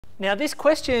Now this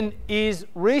question is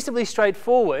reasonably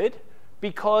straightforward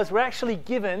because we're actually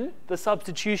given the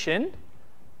substitution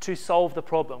to solve the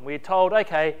problem. We're told,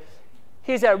 okay,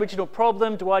 here's our original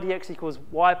problem, dy dx equals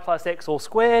y plus x all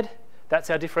squared.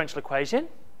 That's our differential equation.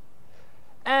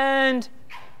 And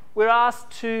we're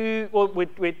asked to, or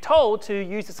we're told to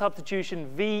use the substitution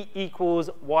v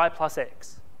equals y plus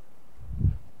x.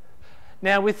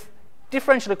 Now with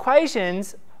differential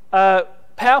equations, a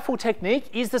powerful technique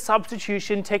is the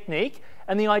substitution technique.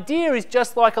 And the idea is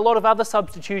just like a lot of other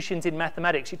substitutions in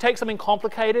mathematics. You take something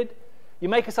complicated, you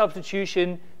make a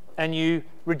substitution, and you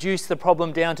reduce the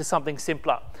problem down to something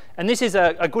simpler. And this is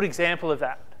a good example of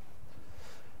that.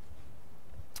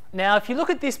 Now, if you look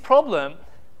at this problem,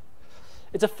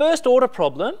 it's a first order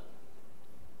problem.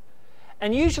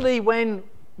 And usually when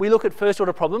we look at first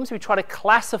order problems, we try to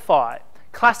classify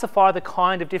the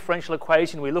kind of differential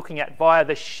equation we're looking at via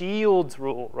the Shields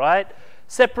rule, right?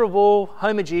 Separable,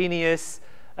 homogeneous,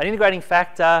 an integrating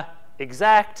factor,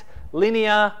 exact,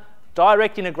 linear,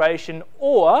 direct integration,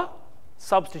 or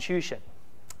substitution.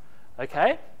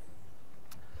 Okay?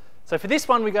 So for this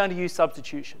one, we're going to use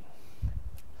substitution.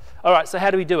 All right, so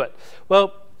how do we do it?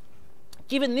 Well,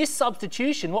 given this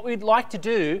substitution, what we'd like to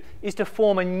do is to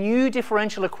form a new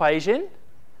differential equation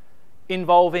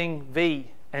involving v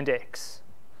and x.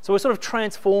 So we're sort of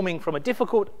transforming from a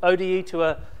difficult ODE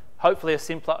to hopefully a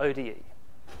simpler ODE.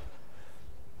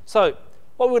 So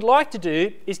what we would like to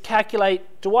do is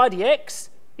calculate dy dx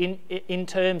in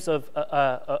terms of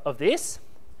this,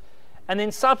 and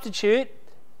then substitute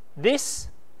this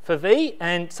for v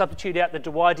and substitute out the dy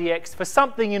dx for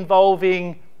something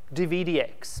involving dv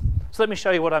dx. So let me show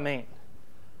you what I mean.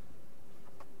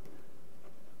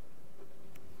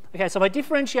 Okay, so if I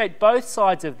differentiate both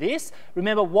sides of this,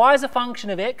 remember y is a function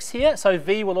of x here, so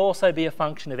v will also be a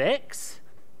function of x.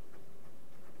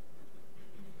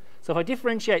 So if I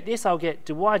differentiate this, I'll get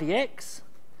dy dx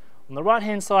on the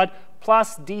right-hand side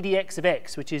plus d dx of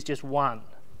x, which is just 1.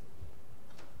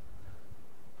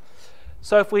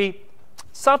 So if we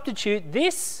substitute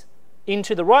this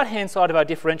into the right-hand side of our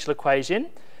differential equation,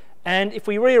 and if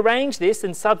we rearrange this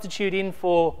and substitute in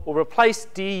for, or replace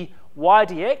dy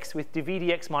dx with dv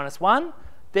dx minus 1,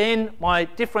 then my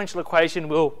differential equation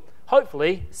will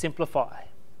hopefully simplify.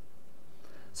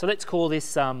 So let's call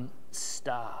this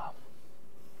star.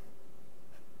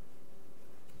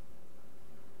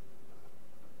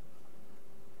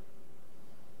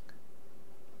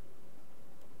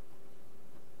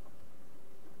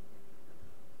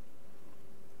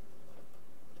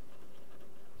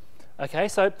 Okay,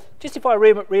 so just if I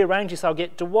rearrange this, I'll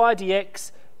get dy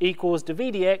dx equals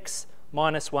dv dx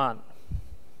minus 1.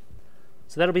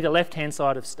 So that'll be the left-hand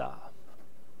side of star.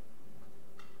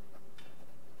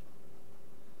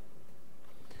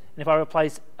 And if I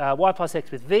replace y plus x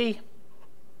with v,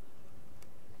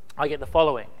 I get the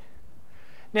following.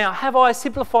 Now, have I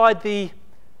simplified the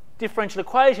differential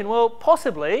equation? Well,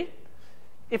 possibly.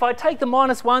 If I take the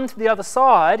minus 1 to the other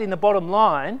side in the bottom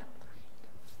line,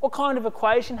 what kind of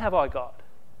equation have I got?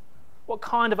 What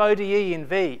kind of ODE in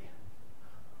v?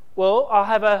 Well, I'll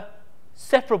have a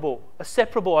separable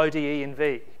ODE in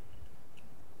v.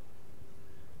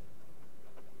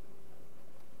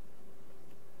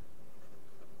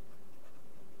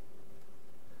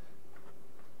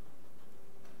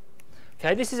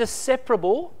 Okay, this is a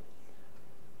separable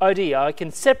ODE. I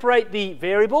can separate the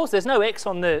variables. There's no x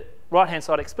on the right-hand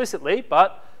side explicitly,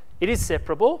 but it is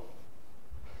separable.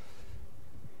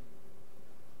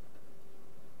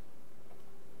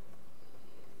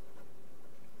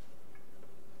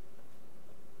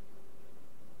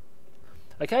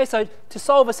 Okay, so to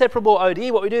solve a separable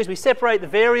ODE, what we do is we separate the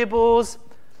variables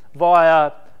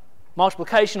via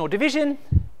multiplication or division,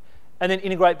 and then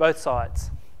integrate both sides.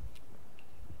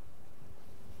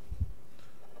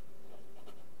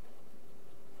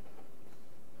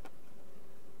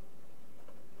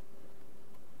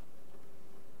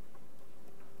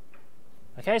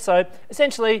 Okay, so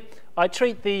essentially I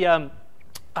treat the, I'm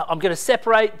going to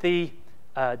separate the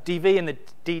dv and the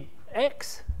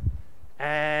dx,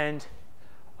 and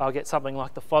I'll get something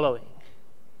like the following.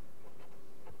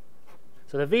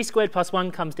 So the v squared plus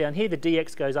 1 comes down here, the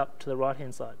dx goes up to the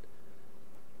right-hand side.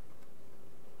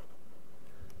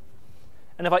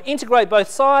 And if I integrate both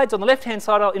sides, on the left-hand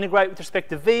side I'll integrate with respect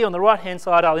to v, on the right-hand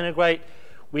side I'll integrate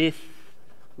with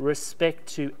respect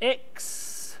to x.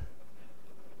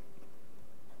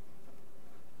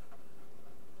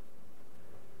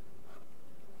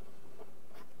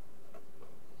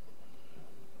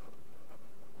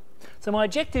 So my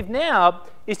objective now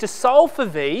is to solve for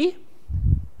v,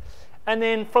 and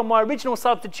then from my original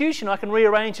substitution I can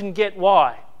rearrange and get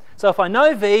y. So if I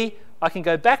know v, I can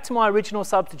go back to my original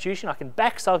substitution, I can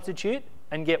back substitute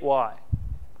and get y.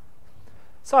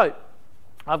 So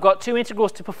I've got two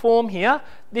integrals to perform here.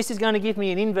 This is going to give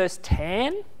me an inverse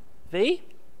tan v,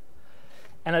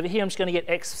 and over here I'm just going to get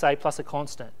x, say, plus a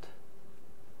constant.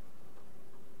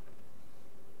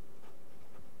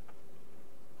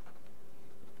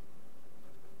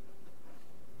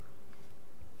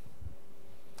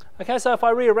 Okay, so if I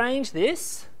rearrange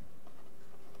this,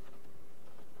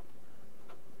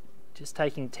 just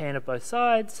taking tan of both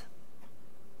sides.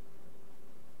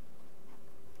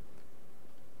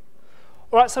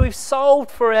 All right, so we've solved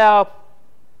for our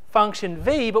function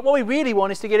v, but what we really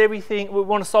want is to get everything, we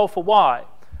want to solve for y.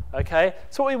 Okay,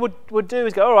 so what we would do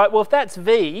is go, all right, well, if that's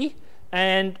v,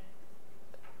 and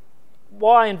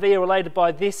y and v are related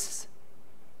by this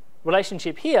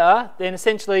relationship here, then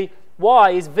essentially y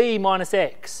is v minus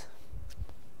x.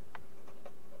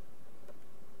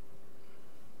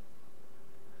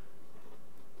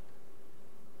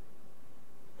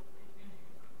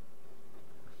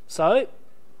 So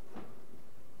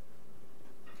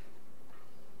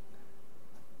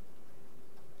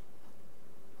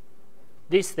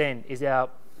this then is our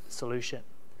solution.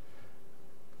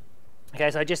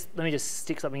 Okay, so let me just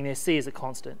stick something there. C is a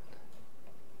constant.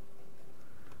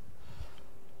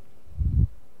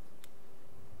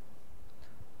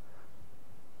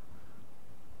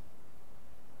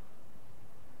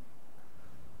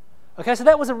 Okay, so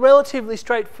that was a relatively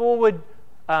straightforward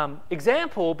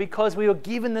example because we were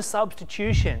given the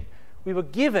substitution. We were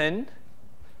given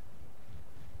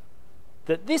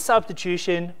that this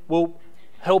substitution will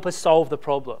help us solve the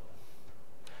problem.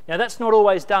 Now that's not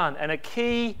always done, and a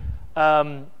key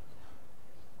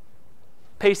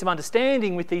piece of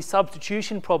understanding with these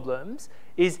substitution problems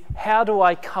is how do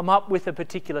I come up with a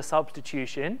particular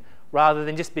substitution rather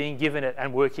than just being given it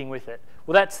and working with it.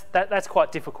 Well, that's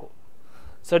quite difficult.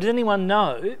 So does anyone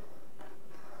know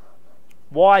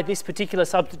why this particular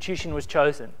substitution was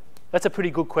chosen? That's a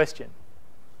pretty good question.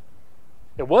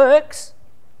 It works.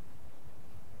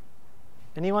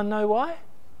 Anyone know why?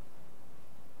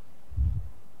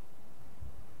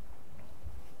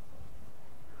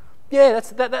 Yeah,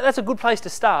 that's a good place to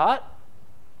start.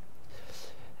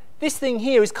 This thing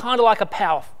here is kind of like a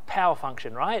power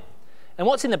function, right? And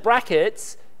what's in the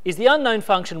brackets is the unknown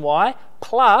function y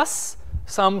plus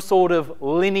some sort of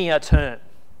linear term,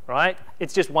 right?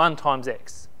 It's just 1 times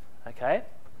x, okay?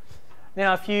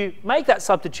 Now, if you make that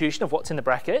substitution of what's in the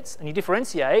brackets and you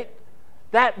differentiate,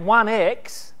 that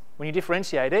 1x, when you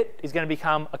differentiate it, is going to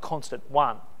become a constant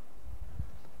 1.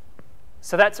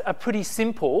 So that's a pretty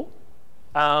simple,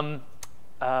 well,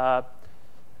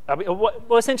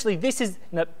 essentially this is,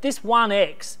 this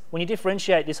 1x, when you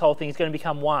differentiate this whole thing, is going to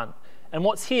become 1. And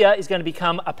what's here is going to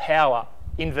become a power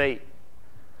in v.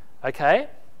 Okay?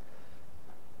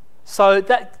 So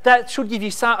that should give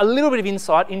you a little bit of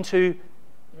insight into,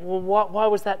 well, why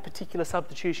was that particular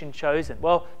substitution chosen?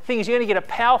 Well, the thing is, you're going to get a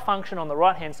power function on the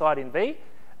right-hand side in v,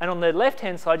 and on the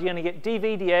left-hand side, you're going to get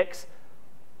dv dx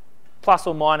plus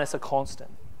or minus a constant.